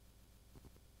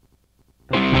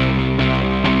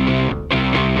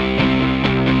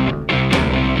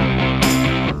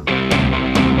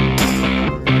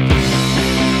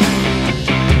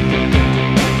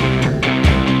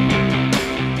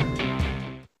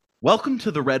Welcome to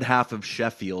the Red Half of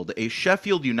Sheffield, a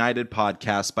Sheffield United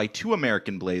podcast by two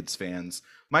American Blades fans.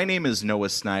 My name is Noah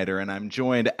Snyder, and I'm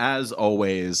joined, as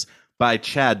always, by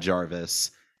Chad Jarvis.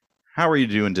 How are you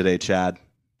doing today, Chad?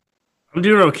 I'm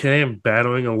doing okay. I'm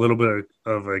battling a little bit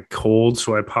of a cold,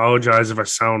 so I apologize if I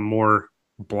sound more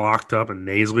blocked up and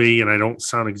nasally, and I don't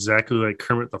sound exactly like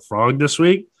Kermit the Frog this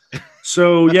week.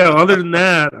 So yeah, other than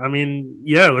that,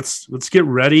 let's get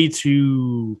ready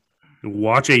to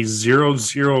watch a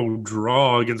 0-0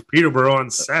 draw against Peterborough on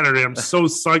Saturday. I'm so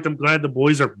psyched. I'm glad the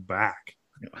boys are back.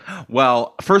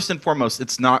 Well, first and foremost,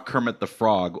 it's not Kermit the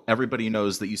Frog. Everybody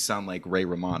knows that you sound like Ray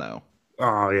Romano.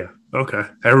 Oh yeah. Okay.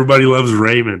 Everybody loves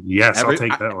Raymond. Yes, I'll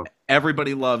take that one.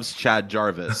 Everybody loves Chad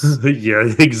Jarvis.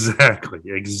 Yeah, exactly.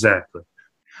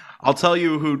 I'll tell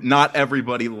you who not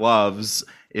everybody loves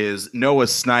is Noah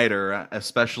Snyder,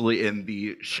 especially in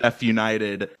the Chef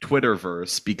United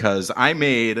Twitterverse, because I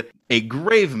made a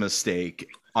grave mistake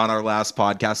on our last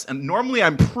podcast. And normally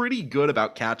I'm pretty good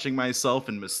about catching myself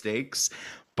in mistakes,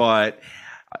 but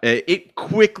it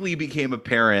quickly became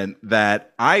apparent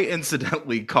that I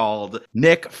incidentally called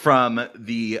Nick from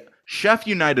the Chef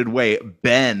United Way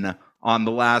Ben on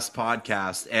the last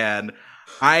podcast, and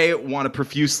I want to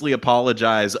profusely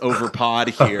apologize over pod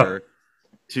here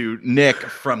to Nick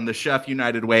from the Chef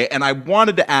United Way. And I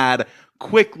wanted to add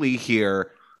quickly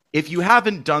here, if you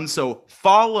haven't done so,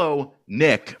 follow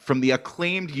Nick from the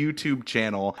acclaimed YouTube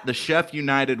channel, the Chef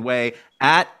United Way,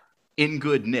 at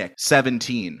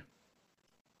InGoodNick17.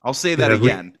 I'll say that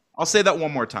again. I'll say that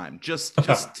one more time, just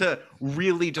to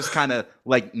really just kind of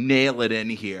like nail it in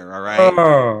here, all right?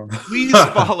 Oh. Please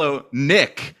follow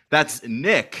Nick. That's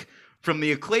Nick from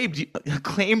the acclaimed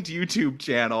YouTube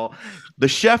channel, the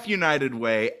Chef United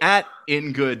Way, at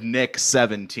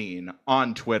InGoodNick17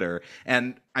 on Twitter.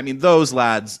 And I mean, those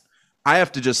lads, I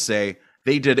have to just say,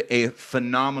 they did a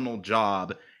phenomenal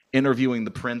job interviewing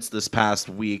the Prince this past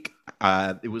week.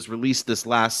 It was released this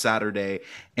last Saturday,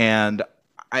 and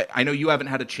I know you haven't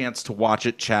had a chance to watch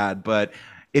it, Chad, but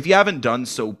if you haven't done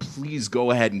so, please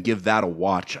go ahead and give that a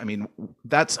watch. I mean,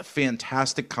 that's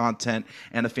fantastic content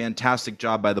and a fantastic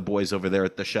job by the boys over there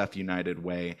at the Chef United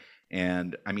Way.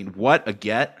 And I mean, what a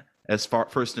get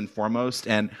first and foremost,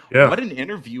 and what an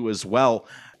interview as well.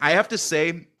 I have to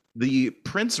say, the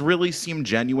Prince really seemed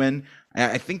genuine.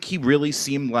 I think he really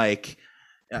seemed like,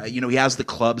 he has the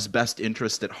club's best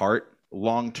interest at heart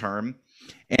long term.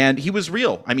 And he was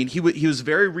real. I mean, he was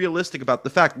very realistic about the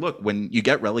fact, look, when you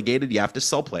get relegated, you have to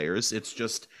sell players. It's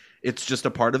just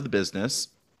a part of the business.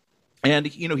 And,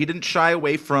 he didn't shy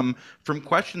away from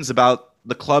questions about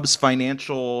the club's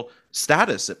financial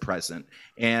status at present.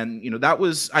 And, that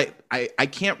was, I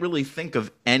can't really think of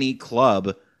any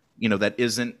club, that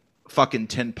isn't fucking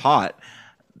tin pot,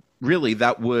 really,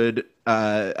 that would,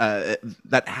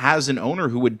 that has an owner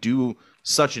who would do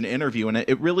such an interview. And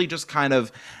it really just kind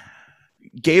of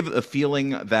gave a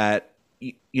feeling that,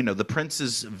 the Prince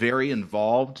is very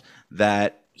involved,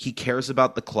 that he cares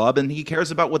about the club, and he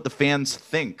cares about what the fans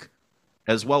think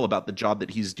as well about the job that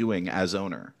he's doing as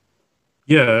owner.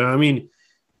 Yeah, I mean,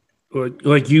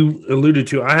 like you alluded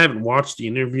to, I haven't watched the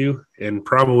interview, and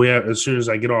probably as soon as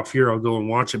I get off here, I'll go and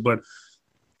watch it. But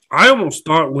I almost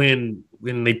thought when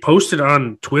they posted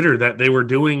on Twitter that they were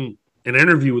doing an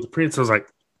interview with the Prince, I was like,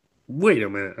 wait a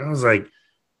minute. I was like,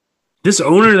 this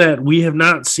owner that we have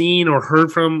not seen or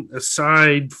heard from,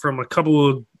 aside from a couple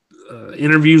of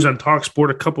interviews on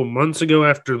TalkSport a couple months ago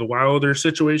after the Wilder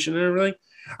situation and everything,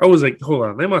 I was like, hold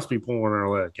on, they must be pulling our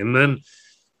leg. And then,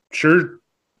 sure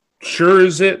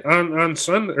as it on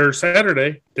Sunday or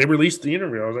Saturday, they released the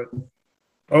interview. I was like,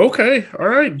 okay, all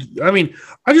right. I mean,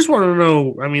 I just want to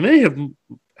know. I mean, they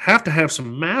have to have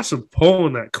some massive pull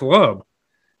in that club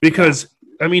because,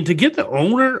 I mean, to get the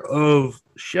owner of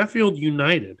Sheffield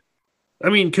United. I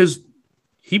mean, because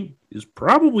he is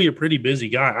probably a pretty busy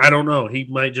guy. I don't know. He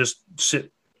might just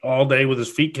sit all day with his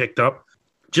feet kicked up.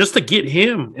 Just to get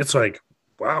him, it's like,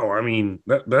 wow. I mean,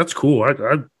 that's cool.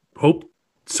 I hope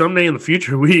someday in the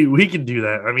future we can do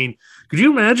that. I mean, could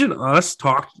you imagine us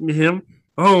talking to him?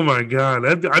 Oh, my God.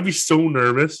 I'd be so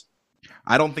nervous.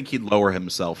 I don't think he'd lower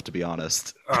himself, to be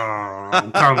honest.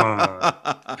 Oh, come on.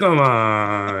 Come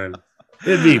on.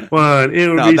 It'd be fun. It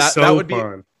would be so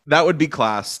fun. That would be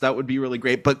class. That would be really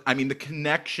great. But I mean, the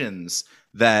connections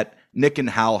that Nick and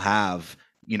Hal have,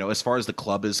 as far as the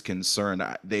club is concerned,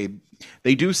 they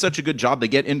do such a good job. They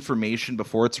get information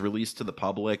before it's released to the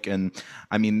public. And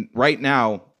I mean, right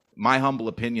now, my humble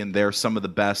opinion, they're some of the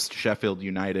best Sheffield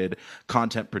United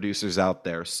content producers out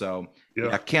there. So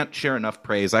I can't share enough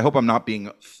praise. I hope I'm not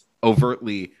being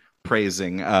overtly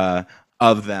praising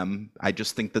of them. I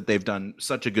just think that they've done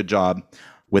such a good job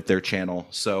with their channel.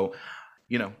 So,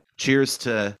 cheers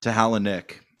to Hal and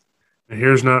Nick.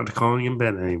 Here's not to calling him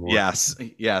Ben anymore.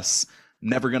 Yes.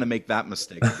 Never going to make that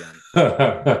mistake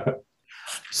again.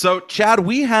 So, Chad,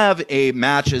 we have a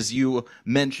match, as you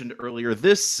mentioned earlier,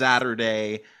 this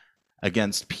Saturday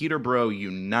against Peterborough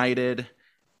United.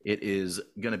 It is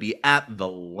going to be at the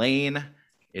Lane.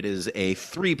 It is a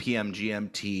 3 p.m.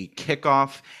 GMT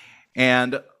kickoff.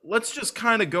 And let's just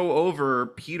kind of go over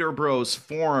Peterborough's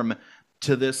form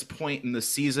to this point in the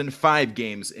season, 5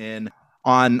 games in.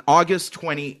 On August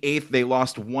 28th, they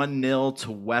lost 1-0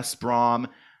 to West Brom.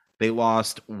 They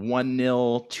lost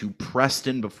 1-0 to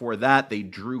Preston. Before that, they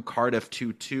drew Cardiff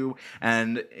 2-2.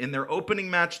 And in their opening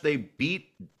match, they beat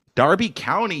Derby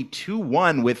County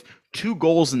 2-1 with 2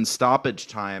 goals in stoppage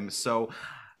time. So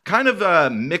kind of a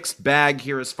mixed bag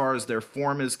here as far as their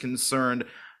form is concerned.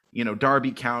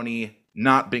 Derby County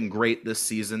not been great this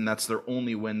season. That's their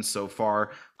only win so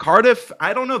far. Cardiff,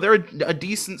 I don't know. They're a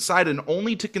decent side, and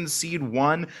only to concede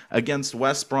 1 against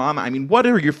West Brom. I mean, what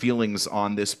are your feelings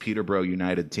on this Peterborough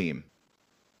United team?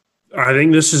 I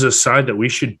think this is a side that we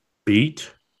should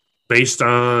beat based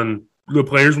on the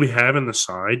players we have in the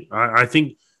side. I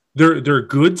think they're a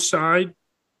good side,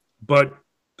 but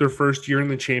their first year in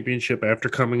the championship after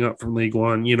coming up from League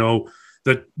One,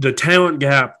 the talent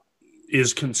gap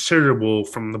is considerable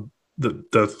from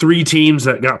the 3 teams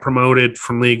that got promoted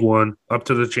from League One up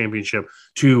to the championship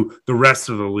to the rest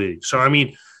of the league. So, I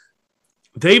mean,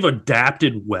 they've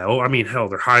adapted well. I mean, hell,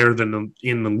 they're higher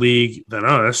in the league than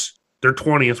us. They're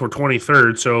 20th, we're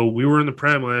 23rd. So we were in the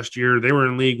Prem last year. They were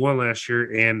in League One last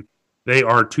year, and they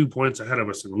are 2 points ahead of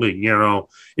us in the league.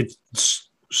 It's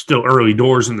still early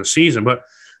doors in the season, but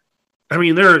I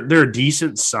mean, they're a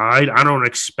decent side. I don't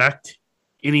expect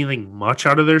anything much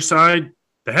out of their side.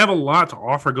 They have a lot to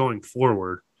offer going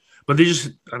forward, but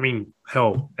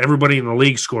hell, everybody in the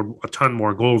league scored a ton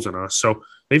more goals than us. So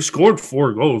they've scored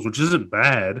 4 goals, which isn't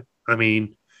bad. I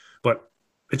mean, but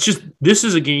it's just, this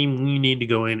is a game we need to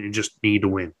go in and just need to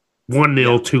win.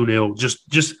 1-0, 2-0,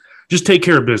 just take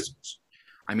care of business.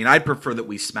 I mean, I'd prefer that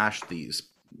we smash these,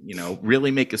 really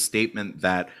make a statement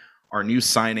that our new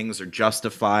signings are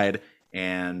justified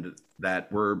and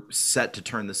that we're set to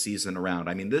turn the season around.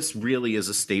 I mean, this really is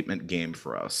a statement game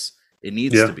for us. It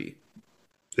needs to be.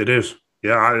 It is.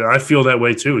 Yeah, I feel that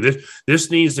way too. This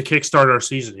needs to kickstart our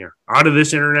season here. Out of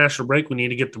this international break, we need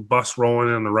to get the bus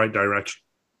rolling in the right direction.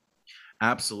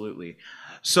 Absolutely.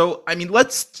 So, I mean,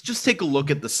 let's just take a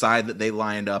look at the side that they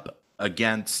lined up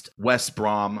against West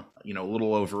Brom, a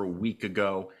little over a week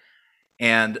ago.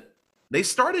 And they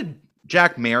started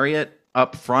Jack Marriott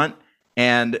up front,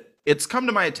 and it's come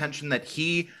to my attention that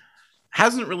he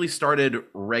hasn't really started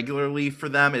regularly for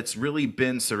them. It's really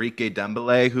been Sarike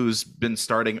Dembele who's been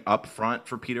starting up front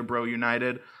for Peterborough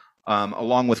United,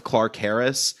 along with Clark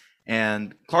Harris.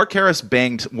 And Clark Harris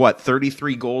banged,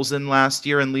 33 goals in last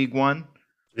year in League One?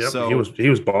 Yep, so he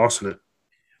was bossing it.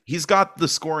 He's got the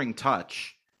scoring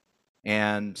touch.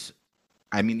 And,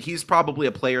 I mean, he's probably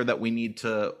a player that we need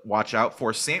to watch out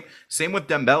for. Same with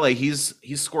Dembele.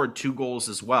 He's scored 2 goals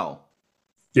as well.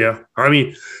 Yeah, I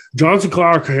mean, Johnson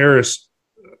Clark Harris,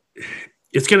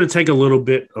 it's going to take a little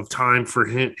bit of time for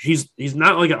him. He's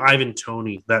not like an Ivan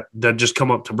Toney that just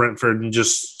come up to Brentford and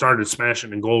just started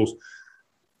smashing in goals.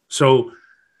 So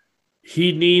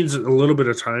he needs a little bit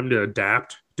of time to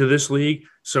adapt to this league.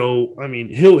 So, I mean,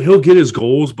 he'll get his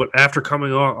goals, but after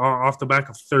coming off the back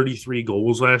of 33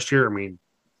 goals last year, I mean,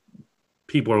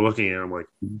 people are looking at him like,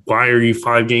 why are you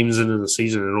 5 games into the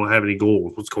season and don't have any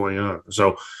goals? What's going on?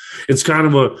 So it's kind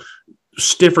of a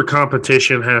stiffer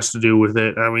competition has to do with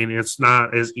it. I mean, it's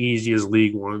not as easy as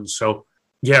League One. So,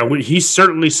 yeah, he's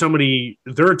certainly somebody –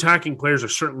 their attacking players are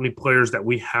certainly players that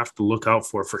we have to look out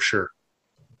for sure.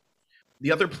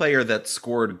 The other player that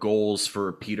scored goals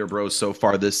for Peterborough so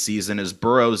far this season is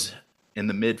Burrows in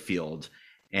the midfield,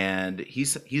 and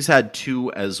he's had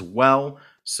 2 as well.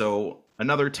 So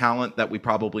another talent that we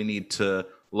probably need to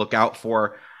look out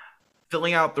for.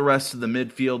 Filling out the rest of the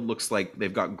midfield looks like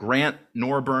they've got Grant,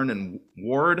 Norburn, and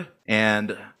Ward,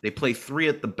 and they play 3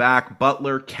 at the back,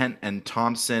 Butler, Kent, and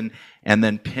Thompson, and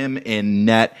then Pym in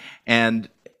net. And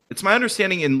it's my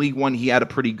understanding in League One he had a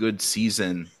pretty good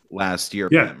season last year,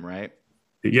 Pym, right?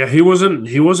 Yeah, he wasn't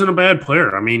a bad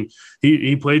player. I mean,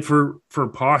 he played for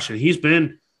Posh, and he's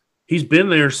been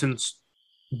there since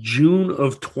June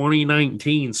of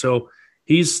 2019. So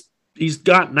he's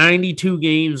got 92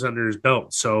 games under his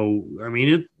belt. So, I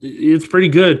mean, it's pretty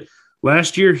good.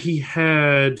 Last year, he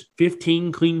had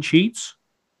 15 clean sheets,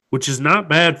 which is not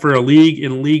bad for a league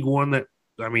in League One that,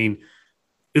 I mean,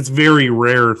 it's very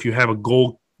rare if you have a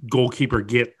goalkeeper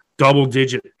get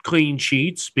double-digit clean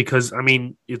sheets because, I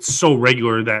mean, it's so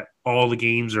regular that all the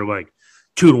games are like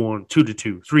 2-1,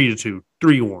 2-2, 3-2,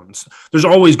 3-1. There's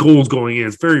always goals going in.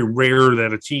 It's very rare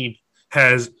that a team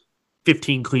has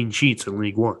 15 clean sheets in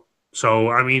League One. So,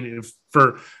 I mean,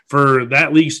 for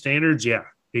that league standards, yeah,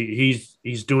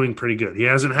 he's doing pretty good. He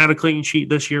hasn't had a clean sheet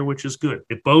this year, which is good.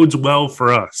 It bodes well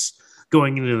for us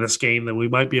going into this game that we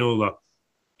might be able to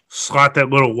slot that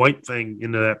little white thing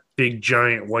into that big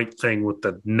giant white thing with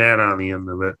the net on the end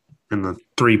of it and the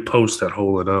 3 posts that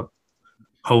hold it up.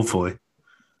 Hopefully.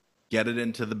 Get it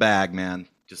into the bag, man.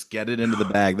 Just get it into the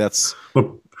bag.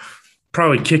 We'll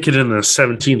probably kick it in the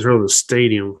 17th row of the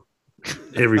stadium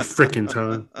every freaking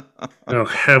time. I'll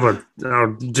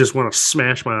just want to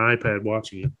smash my iPad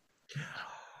watching it.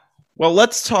 Well,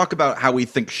 let's talk about how we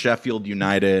think Sheffield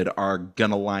United are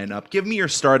going to line up. Give me your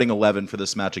starting 11 for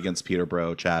this match against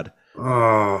Peterborough, Chad.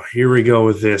 Oh, here we go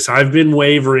with this. I've been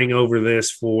wavering over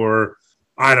this for,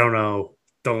 I don't know,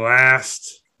 the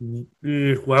last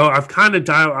I've kind of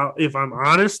dialed. If I'm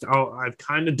honest, I've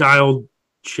kind of dialed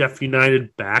Sheffield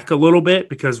United back a little bit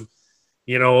because,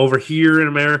 over here in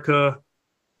America,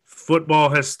 football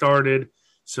has started,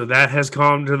 so that has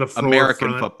come to the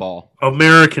forefront.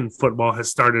 American football has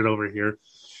started over here,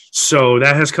 so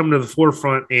that has come to the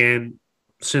forefront. And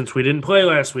since we didn't play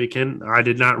last weekend, I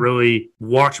did not really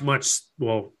watch much.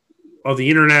 Well, of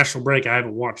the international break, I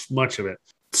haven't watched much of it.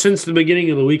 Since the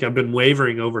beginning of the week, I've been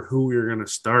wavering over who we were going to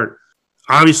start.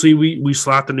 Obviously, we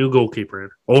slot the new goalkeeper in.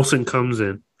 Olsen comes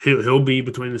in. He'll be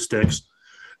between the sticks.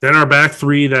 Then our back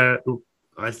three that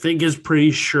I think is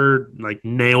pretty sure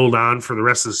nailed on for the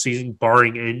rest of the season,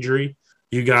 barring injury.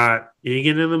 You got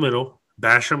Egan in the middle,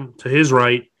 Basham to his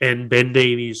right, and Ben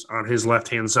Davies on his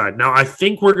left-hand side. Now, I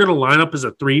think we're going to line up as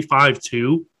a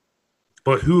 3-5-2,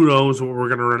 but who knows what we're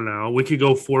going to run now. We could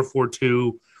go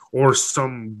 4-4-2. Or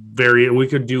some variant. We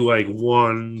could do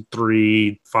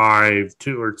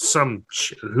 1-3-5-2 or some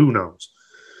shit. Who knows?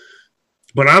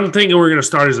 But I'm thinking we're going to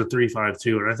start as a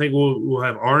 3-5-2, and I think we'll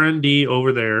have RND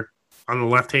over there on the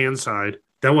left-hand side.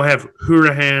 Then we'll have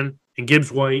Hurahan and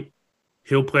Gibbs White.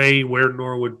 He'll play where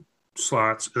Norwood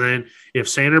slots. And then if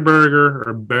Sanderberger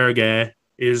or Berge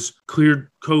is cleared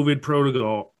COVID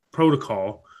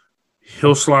protocol,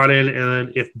 he'll slot in. And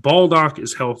then if Baldock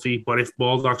is healthy, but if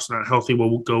Baldock's not healthy,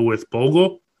 we'll go with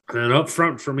Bogle. And then up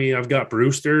front for me, I've got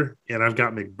Brewster and I've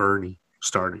got McBurney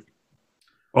starting.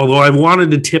 Although I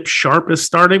wanted to tip Sharp as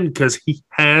starting because he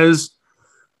has,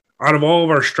 out of all of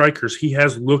our strikers, he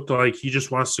has looked like he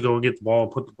just wants to go and get the ball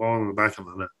and put the ball in the back of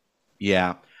the net.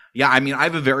 Yeah. Yeah, I mean, I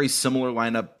have a very similar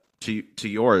lineup to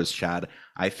yours, Chad.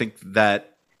 I think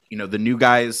that, the new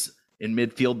guys in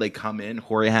midfield, they come in,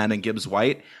 Horahan and Gibbs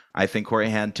White. I think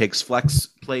Horahan takes Fleck's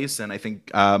place, and I think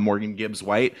Morgan Gibbs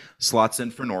White slots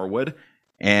in for Norwood.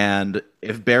 And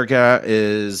if Berge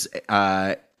is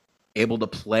able to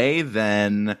play,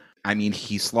 then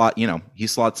he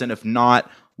slots in. If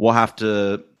not, we'll have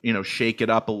to shake it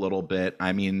up a little bit.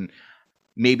 I mean,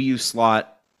 maybe you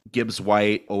slot Gibbs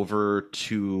White over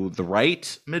to the right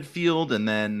midfield, and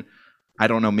then I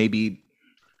don't know, maybe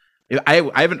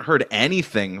I haven't heard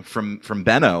anything from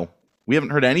Benno. We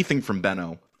haven't heard anything from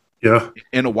Benno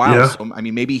in a while. Yeah. So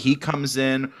maybe he comes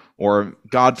in, or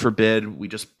God forbid we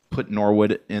just put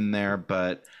Norwood in there.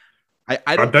 But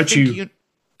I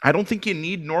don't think you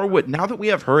need Norwood now that we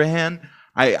have Hurahan.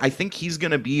 I think he's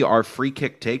going to be our free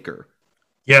kick taker.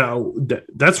 Yeah,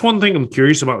 that's one thing I'm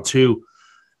curious about too.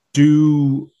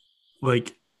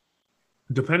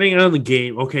 Depending on the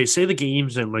game, okay, say the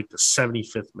game's in the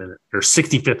 75th minute or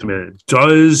 65th minute,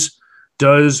 does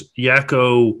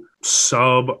Yakko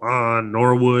sub on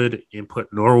Norwood and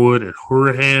put Norwood and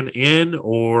Hurahan in,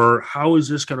 or how is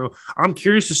this going to – I'm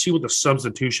curious to see what the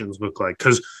substitutions look like,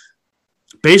 because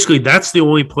basically that's the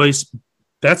only place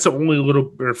 – that's the only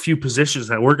little or few positions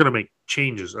that we're going to make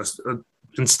changes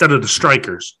instead of the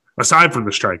strikers, aside from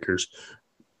the strikers,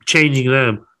 changing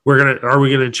them. Are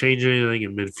we gonna change anything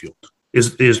in midfield?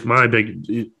 Is my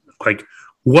big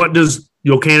what does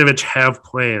Jokanovic have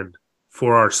planned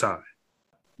for our side?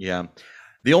 Yeah.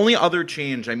 The only other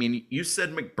change, you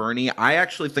said McBurney. I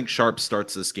actually think Sharp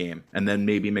starts this game, and then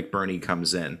maybe McBurney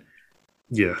comes in.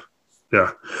 Yeah.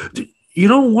 Yeah.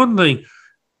 One thing,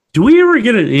 do we ever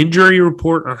get an injury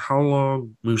report on how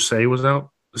long Mousset was out?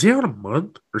 Was he out a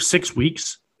month or 6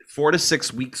 weeks? 4 to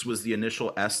 6 weeks was the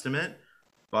initial estimate,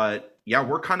 but yeah,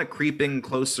 we're kind of creeping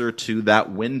closer to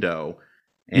that window.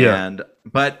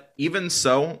 But even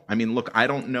so, look, I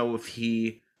don't know if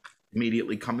he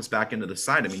immediately comes back into the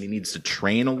side. He needs to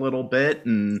train a little bit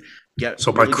and get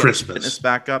his fitness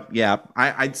back up. Yeah,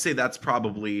 I'd say that's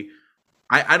probably.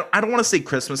 I don't want to say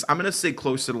Christmas. I'm going to say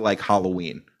closer to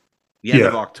Halloween. The end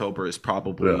of Yeah. October is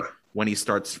probably when he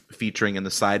starts featuring in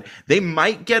the side. They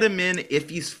might get him in if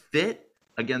he's fit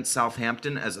against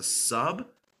Southampton as a sub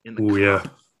in the Oh, yeah.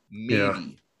 cup. Yeah.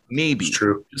 Maybe It's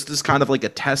true. just as kind of like a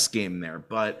test game there.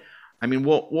 But I mean,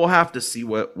 we'll have to see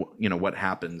what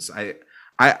happens. I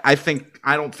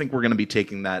don't think we're going to be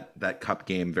taking that cup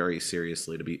game very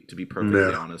seriously, to be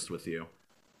perfectly honest with you.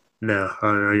 No,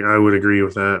 I would agree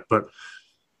with that. But,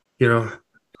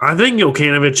 I think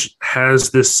Jokanovic has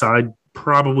this side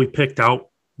probably picked out.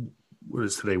 What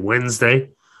is today? Wednesday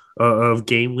of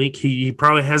game week. He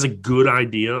probably has a good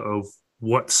idea of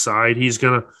what side he's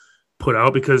going to put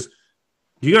out, because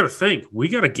you got to think, we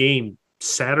got a game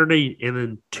Saturday and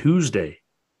then Tuesday.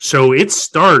 So it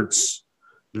starts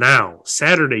now.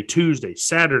 Saturday, Tuesday.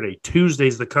 Saturday,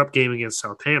 Tuesday's the cup game against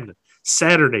Southampton.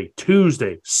 Saturday,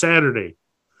 Tuesday, Saturday.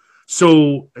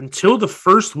 So until the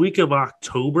first week of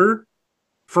October,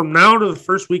 from now to the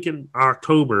first week in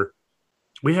October,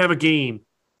 we have a game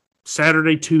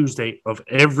Saturday, Tuesday of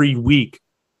every week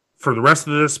for the rest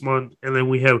of this month. And then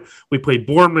we play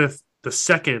Bournemouth the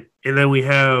second, and then we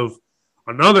have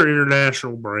another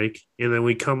international break, and then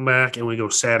we come back and we go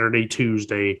Saturday,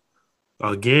 Tuesday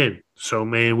again. So,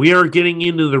 man, we are getting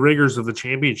into the rigors of the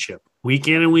championship. Week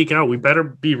in and week out, we better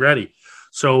be ready.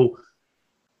 So,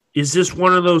 is this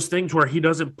one of those things where he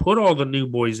doesn't put all the new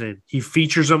boys in? He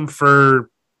features them for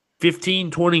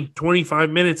 15, 20, 25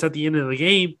 minutes at the end of the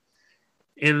game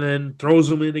and then throws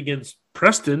them in against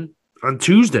Preston on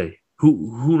Tuesday.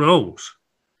 Who knows?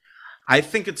 I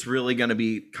think it's really going to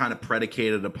be kind of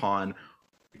predicated upon,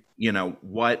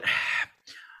 what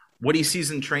he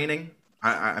sees in training.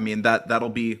 I mean, that'll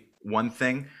be one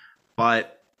thing.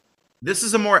 But this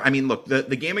is look,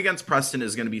 the game against Preston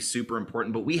is going to be super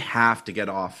important, but we have to get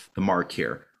off the mark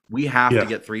here. We have to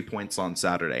get 3 points on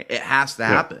Saturday. It has to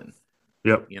happen.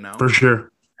 Yep. For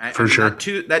sure.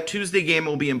 That Tuesday game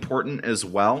will be important as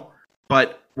well.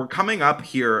 But we're coming up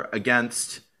here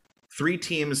against three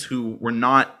teams who were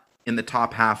not in the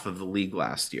top half of the league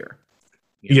last year.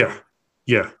 Yeah.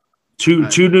 Two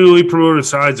newly promoted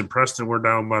sides, and Preston were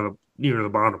down near the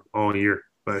bottom all year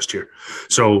last year.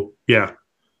 So, yeah.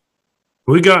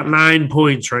 We got 9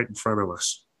 points right in front of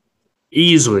us.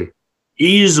 Easily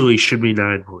should be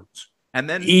 9 points. And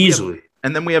then easily.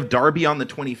 We have Derby on the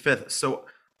 25th. So,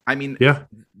 I mean,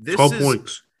 12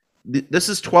 points. This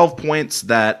is 12 points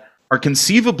that are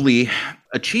conceivably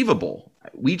achievable.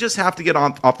 We just have to get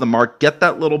off the mark, get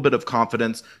that little bit of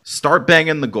confidence, start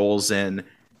banging the goals in,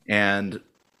 and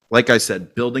like I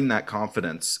said, building that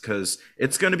confidence, because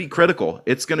it's going to be critical.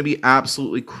 It's going to be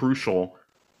absolutely crucial.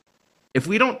 If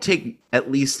we don't take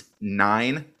at least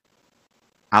 9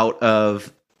 out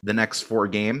of the next 4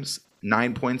 games,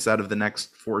 9 points out of the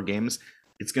next 4 games,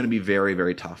 it's going to be very,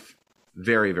 very tough.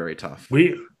 Very, very tough.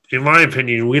 In my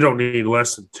opinion, we don't need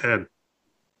less than 10.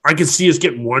 I can see us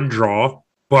getting 1 draw,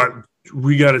 but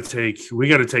we got to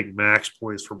take max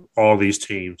points from all these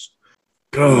teams.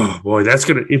 Oh boy,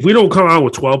 if we don't come out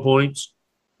with 12 points,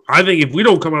 I think if we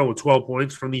don't come out with 12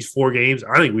 points from these 4 games,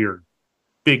 I think we are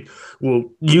big.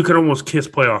 Well, you could almost kiss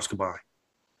playoffs goodbye.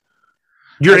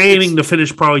 You're aiming to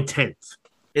finish probably 10th.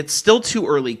 It's still too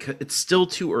early.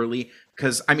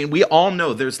 Because, I mean, we all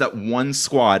know there's that one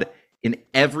squad in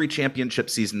every championship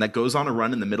season that goes on a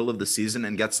run in the middle of the season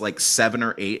and gets like 7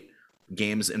 or 8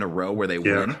 games in a row where they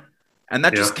win. And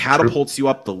that just catapults you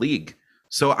up the league.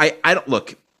 So I don't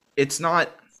look, it's not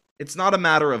a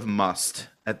matter of must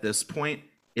at this point.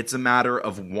 It's a matter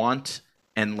of want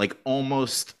and like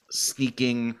almost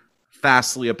sneaking,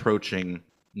 fastly approaching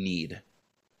need.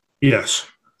 Yes,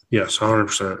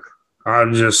 100%. I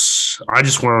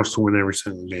just want us to win every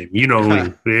single game.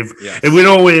 If we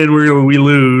don't win, we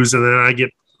lose, and then I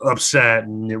get upset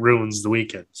and it ruins the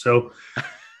weekend. So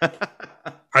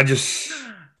I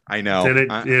know. Then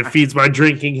it feeds my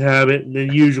drinking habit, and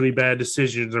then usually bad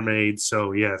decisions are made.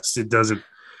 So yes, it doesn't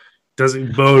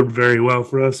bode very well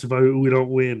for us if we don't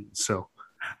win. So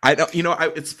I don't.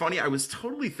 It's funny. I was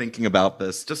totally thinking about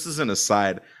this just as an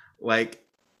aside. Like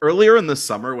earlier in the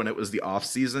summer when it was the off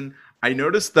season, I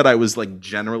noticed that I was like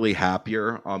generally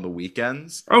happier on the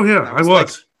weekends. Oh yeah, I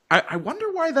was. I wonder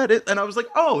why that is. And I was like,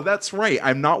 oh, that's right.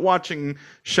 I'm not watching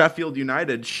Sheffield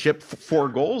United ship 4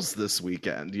 goals this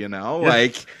weekend,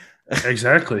 like.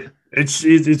 Exactly.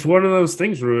 It's one of those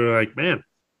things where we're like, man,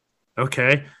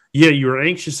 okay. Yeah, you were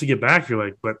anxious to get back. You're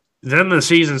like, but then the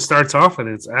season starts off and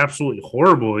it's absolutely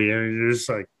horrible. And you're just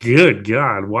like, good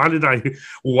God, why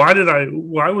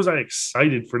was I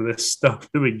excited for this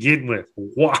stuff to begin with?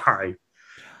 Why?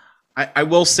 I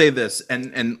will say this,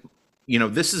 and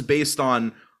this is based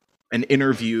on an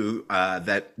interview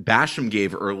that Basham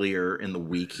gave earlier in the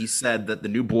week. He said that the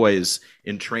new boys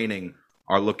in training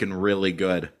are looking really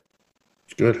good.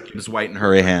 Good. Gibbs White and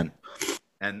Hurahan.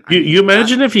 And you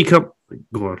imagine if he come.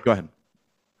 Go on. Go ahead.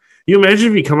 You imagine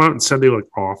if he come out and said they look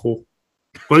awful.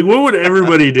 Like, what would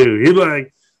everybody do? He'd be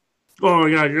like, "Oh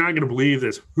my God, you're not gonna believe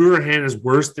this. Hurahan is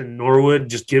worse than Norwood.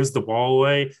 Just gives the ball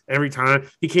away every time.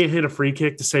 He can't hit a free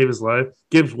kick to save his life.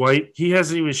 Gibbs White, he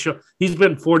hasn't even shown. He's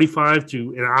been 45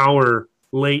 to an hour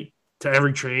late to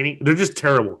every training. They're just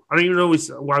terrible. I don't even know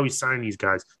why we signed these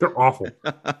guys. They're awful."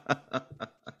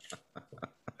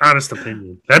 Honest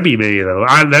opinion. That'd be me, though.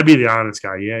 That'd be the honest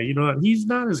guy. Yeah, you know what? He's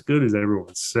not as good as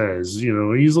everyone says. You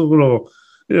know, he's a little,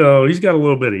 he's got a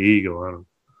little bit of ego on him.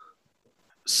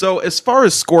 So as far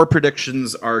as score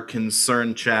predictions are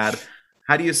concerned, Chad,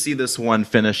 how do you see this one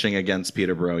finishing against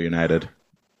Peterborough United?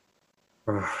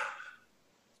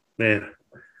 Man,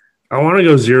 I want to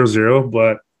go 0-0,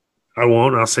 but I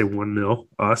won't. I'll say 1-0,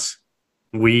 us.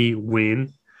 We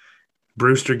win.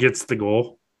 Brewster gets the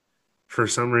goal. For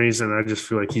some reason, I just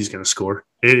feel like he's going to score.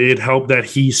 It helped that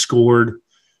he scored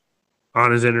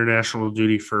on his international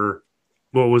duty for,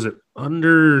 what was it?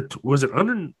 Under 21s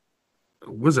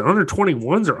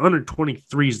or under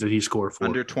 23s that he scored for?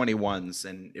 Under 21s.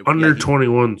 Under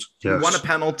 21s, yes. He won a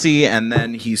penalty, and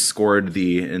then he scored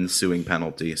the ensuing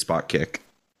penalty, spot kick.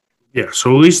 Yeah,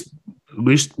 so at least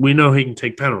we know he can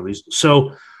take penalties.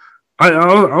 So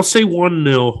I'll say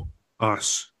 1-0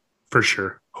 us for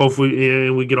sure. Hopefully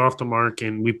we get off the mark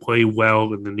and we play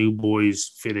well and the new boys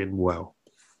fit in well.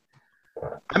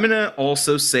 I'm going to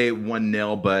also say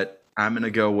 1-0, but I'm going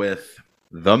to go with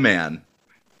the man,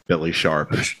 Billy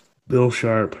Sharp. Bill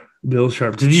Sharp.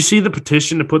 Did you see the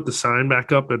petition to put the sign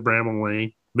back up at Bramall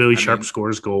Lane? Billy Sharp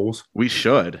scores goals. We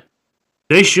should.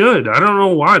 They should. I don't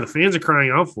know why. The fans are crying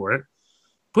out for it.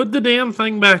 Put the damn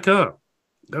thing back up.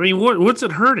 I mean, what's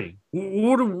it hurting?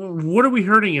 What are we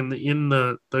hurting in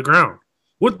the ground?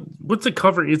 What's it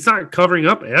covering? It's not covering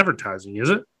up advertising, is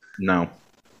it? No.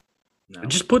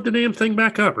 Just put the damn thing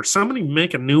back up, or somebody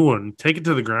make a new one, take it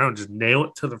to the ground, just nail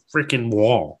it to the freaking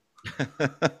wall.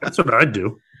 That's what I'd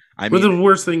do. What's the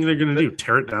worst thing they're going to do?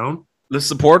 Tear it down? The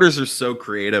supporters are so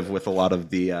creative with a lot of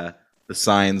the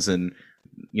signs and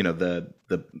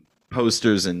the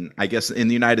posters, and I guess in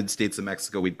the United States of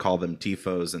Mexico we'd call them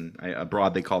tifos, and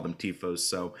abroad they call them tifos.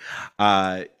 So,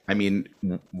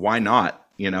 why not?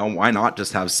 Why not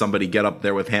just have somebody get up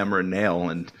there with hammer and nail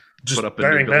and just put up a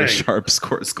new Billy Sharp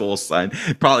scores goal sign?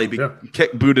 Probably be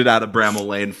booted out of Bramall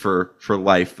Lane for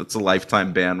life. That's a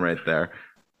lifetime ban right there.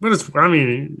 But if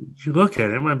you look at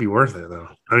it, it might be worth it, though.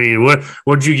 I mean,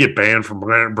 what'd you get banned from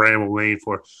Bramall Lane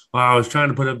for? Well, I was trying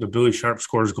to put up the Billy Sharp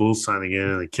scores goal sign again,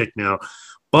 and they kicked me out.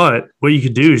 But what you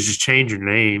could do is just change your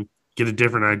name, get a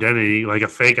different identity, like a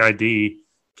fake ID,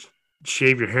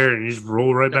 shave your hair, and you just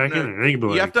roll right back in there.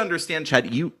 You have to understand,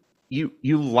 Chad. You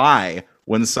lie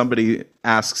when somebody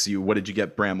asks you, "What did you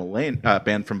get Bramall Lane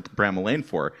banned from Bramall Lane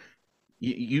for?"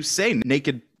 You say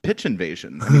naked pitch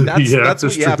invasion. I mean, that's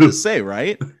what you have to say,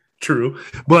 right? True,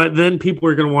 but then people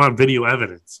are going to want video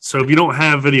evidence. So if you don't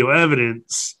have video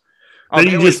evidence, then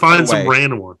you just find some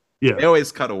random one. Yeah, they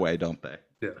always cut away, don't they?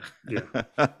 Yeah.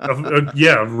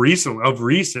 Of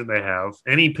recent, they have.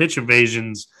 Any pitch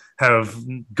invasions have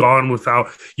gone without.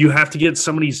 You have to get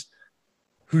somebody's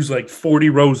who's like 40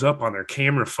 rows up on their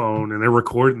camera phone, and they're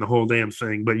recording the whole damn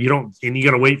thing. But you don't, and you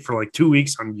got to wait for like 2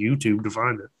 weeks on YouTube to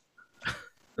find it.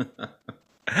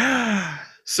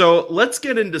 So let's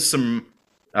get into some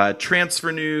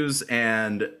transfer news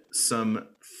and some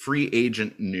free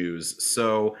agent news.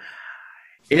 So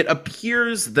it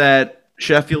appears that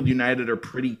Sheffield United are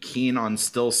pretty keen on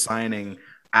still signing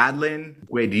Adlin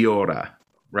Guedioura,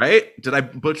 right? Did I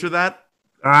butcher that?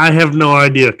 I have no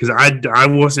idea because I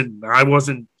wasn't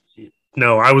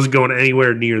going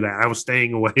anywhere near that. I was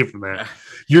staying away from that.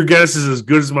 Your guess is as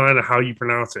good as mine on how you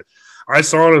pronounce it. I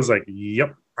saw it. I was like,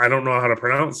 yep, I don't know how to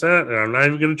pronounce that, and I'm not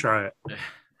even going to try it.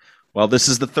 Well, this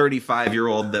is the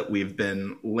 35-year-old that we've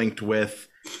been linked with.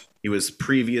 He was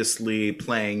previously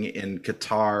playing in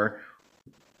Qatar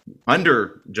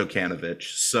under Djokanovic,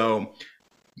 so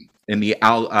in the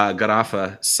Al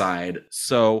Gharafa side.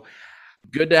 So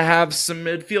good to have some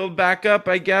midfield backup,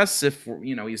 I guess, if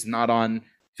he's not on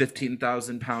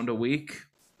 £15,000 a week.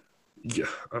 Yeah,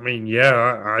 I mean,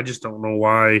 I just don't know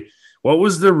why. What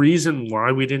was the reason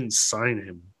why we didn't sign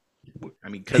him? I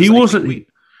mean, he wasn't.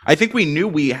 I think we knew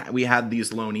we had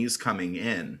these loanees coming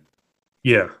in.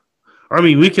 Yeah, I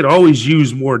mean, we could always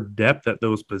use more depth at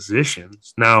those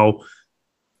positions. Now,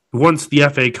 once the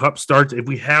FA Cup starts, if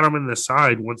we had them in the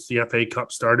side, once the FA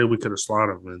Cup started, we could have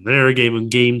slotted them in there, gave them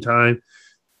game time.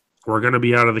 We're going to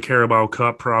be out of the Carabao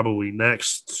Cup probably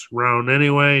next round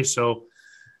anyway. So,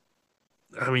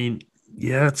 I mean,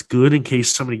 yeah, it's good in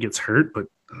case somebody gets hurt, but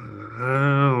I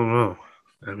don't know.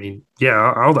 I mean, yeah,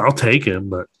 I'll take him,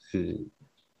 but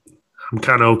I'm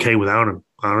kind of okay without him,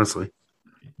 honestly.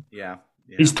 Yeah,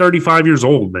 He's yeah, 35 years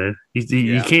old, man. You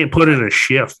yeah. can't put in a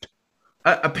shift.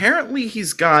 Apparently,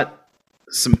 he's got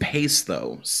some pace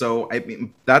though. So I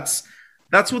mean, that's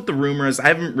what the rumor is. I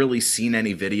haven't really seen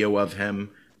any video of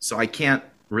him, so I can't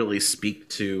really speak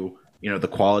to the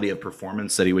quality of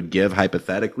performance that he would give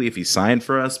hypothetically if he signed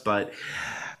for us. But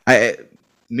I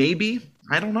maybe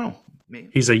I don't know. Maybe.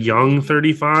 He's a young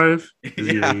 35. Is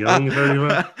he a young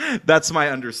 35? Yeah, that's my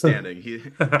understanding.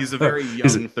 He's a very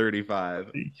young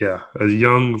 35. Yeah, a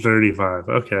young 35.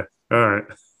 Okay. All right.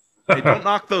 Hey, don't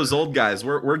knock those old guys.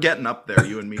 We're getting up there,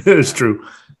 you and me. That is true.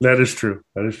 That is true.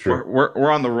 That is true.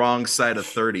 We're on the wrong side of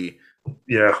 30.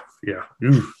 Yeah. Yeah.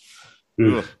 Oof.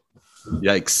 Oof.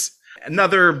 Yikes.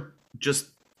 Another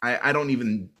I don't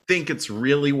even think it's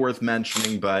really worth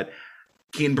mentioning, but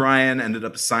Keane Bryan ended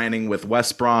up signing with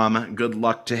West Brom. Good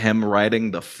luck to him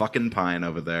riding the fucking pine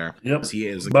over there. Yep. He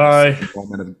is a Bye.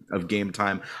 moment of game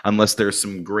time, unless there's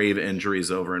some grave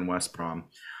injuries over in West Brom.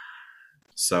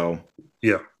 So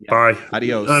yeah. Bye.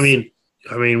 Adios. I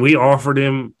mean, we offered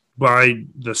him, by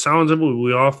the sounds of it,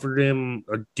 we offered him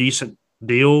a decent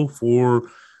deal for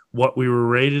what we were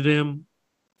rated him.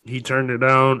 He turned it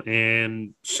down,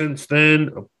 and since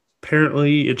then,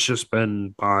 apparently, it's just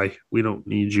been bye. We don't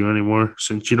need you anymore.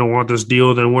 Since you don't want this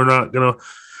deal, then we're not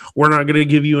gonna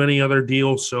give you any other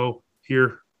deal. So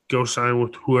here, go sign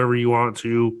with whoever you want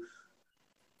to.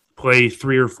 Play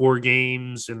 3 or 4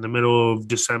 games in the middle of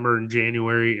December and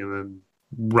January, and then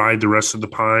ride the rest of the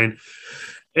pine.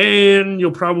 And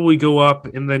you'll probably go up,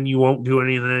 and then you won't do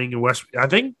anything. And I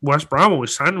think West Brom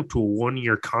was signed him to a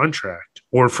 1-year contract,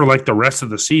 or for like the rest of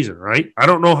the season, right? I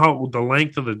don't know how the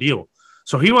length of the deal.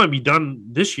 So he might be done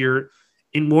this year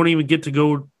and won't even get to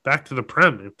go back to the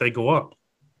Prem if they go up.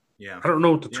 Yeah, I don't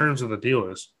know what the terms of the deal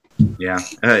is. Yeah,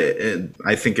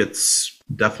 I think it's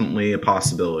definitely a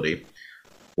possibility.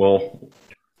 Well,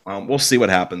 we'll see what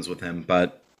happens with him,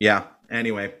 but yeah.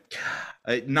 Anyway,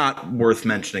 not worth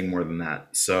mentioning more than that.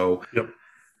 So, yep.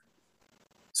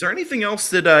 Is there anything else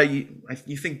that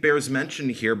you think bears mention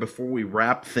here before we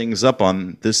wrap things up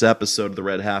on this episode of the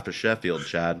Red Half of Sheffield,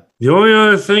 Chad? The only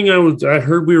other thing I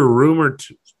heard we were rumored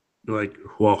to,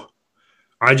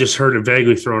 I just heard it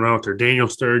vaguely thrown out there. Daniel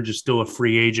Sturridge is still a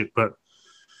free agent, but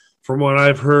from what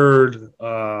I've heard,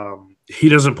 he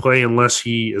doesn't play unless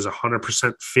he is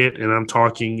 100% fit. And I'm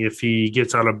talking if he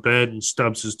gets out of bed and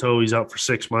stubs his toe, he's out for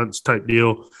 6 months type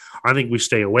deal. I think we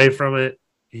stay away from it.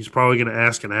 He's probably going to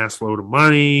ask an ass load of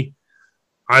money.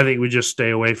 I think we just stay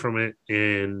away from it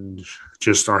and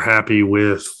just are happy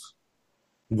with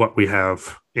what we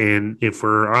have. And if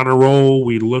we're on a roll,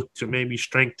 we look to maybe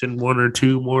strengthen 1 or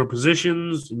 2 more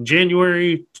positions in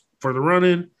January for the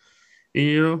run-in.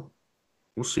 And,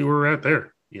 we'll see where we're at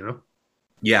there,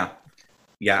 Yeah.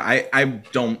 I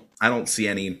don't see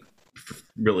any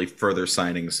really further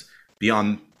signings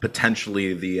beyond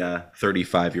potentially the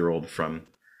 35-year-old from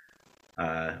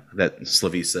that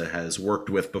Slavisa has worked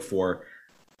with before.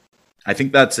 I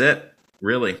think that's it,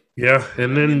 really. Yeah,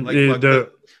 and then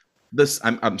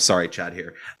I'm sorry, Chad.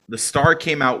 Here, the Star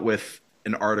came out with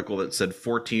an article that said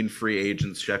 14 free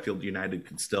agents Sheffield United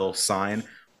could still sign,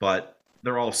 but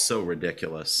they're all so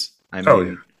ridiculous. I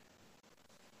mean,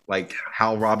 like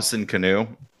Hal Robson-Canoe.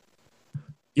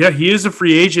 Yeah, he is a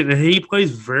free agent, and he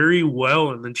plays very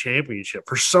well in the Championship.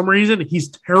 For some reason, he's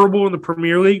terrible in the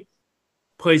Premier League,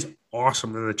 plays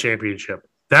awesome in the Championship.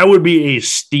 That would be a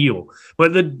steal.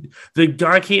 But the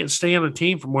guy can't stay on a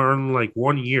team for more than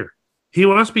 1 year. He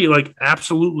must be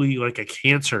absolutely like a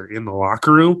cancer in the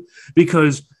locker room,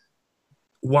 because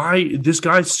why this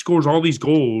guy scores all these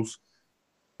goals,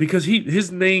 because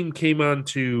his name came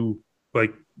onto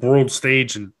world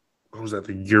stage and what was that,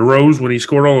 the Euros, when he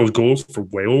scored all those goals for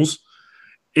Wales,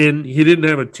 and he didn't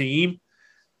have a team.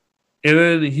 And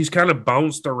then he's kind of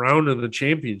bounced around in the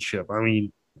Championship. I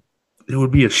mean, it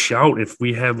would be a shout if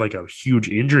we had a huge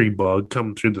injury bug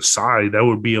coming through the side. That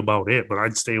would be about it. But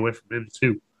I'd stay away from him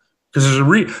too, because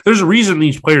there's a reason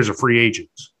these players are free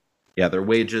agents. Yeah, their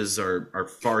wages are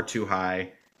far too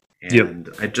high, and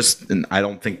I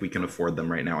don't think we can afford them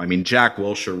right now. I mean, Jack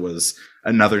Wilshere was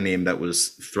another name that was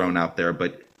thrown out there,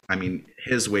 but I mean,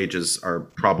 his wages are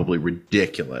probably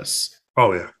ridiculous.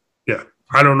 Oh yeah.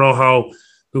 I don't know how.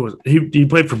 He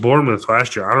played for Bournemouth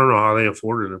last year. I don't know how they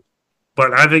afforded him.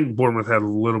 But I think Bournemouth had a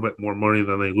little bit more money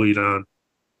than they lead on.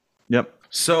 Yep.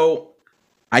 So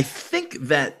I think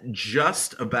that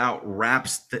just about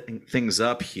wraps things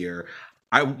up here.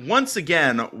 I once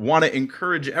again want to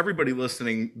encourage everybody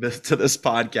listening to this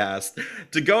podcast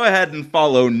to go ahead and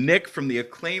follow Nick from the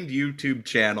acclaimed YouTube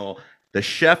channel, The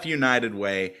Chef United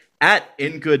Way, at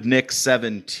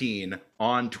InGoodNick17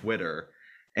 on Twitter.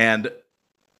 And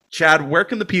Chad, where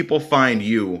can the people find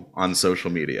you on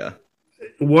social media?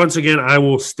 Once again, I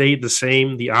will state the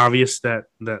same, the obvious that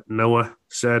Noah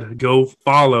said. Go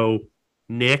follow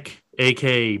Nick,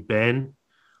 aka Ben,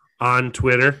 on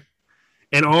Twitter.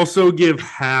 And also give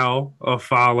Hal a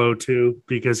follow too,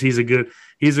 because he's a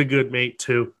good mate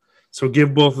too. So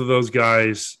give both of those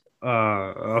guys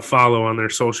a follow on their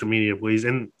social media, please,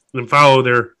 and follow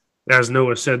their, as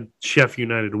Noah said, Chef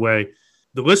United Way.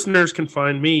 The listeners can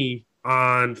find me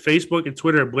on Facebook and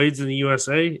Twitter at Blades in the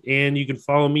USA, and you can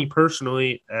follow me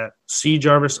personally at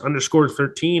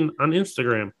cjarvis_13 on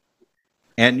Instagram.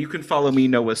 And you can follow me,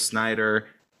 Noah Snyder,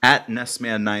 at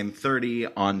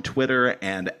Nessman930 on Twitter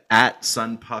and at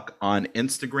Sunpuck on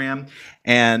Instagram.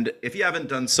 And if you haven't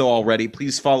done so already,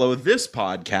 please follow this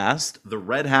podcast, The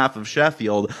Red Half of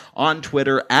Sheffield, on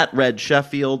Twitter at Red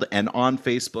Sheffield and on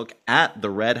Facebook at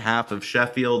The Red Half of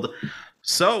Sheffield.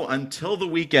 So until the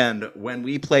weekend when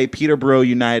we play Peterborough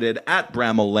United at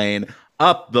Bramall Lane,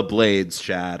 up the Blades,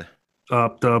 Chad.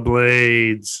 Up the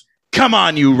Blades. Come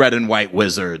on, you red and white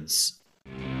wizards.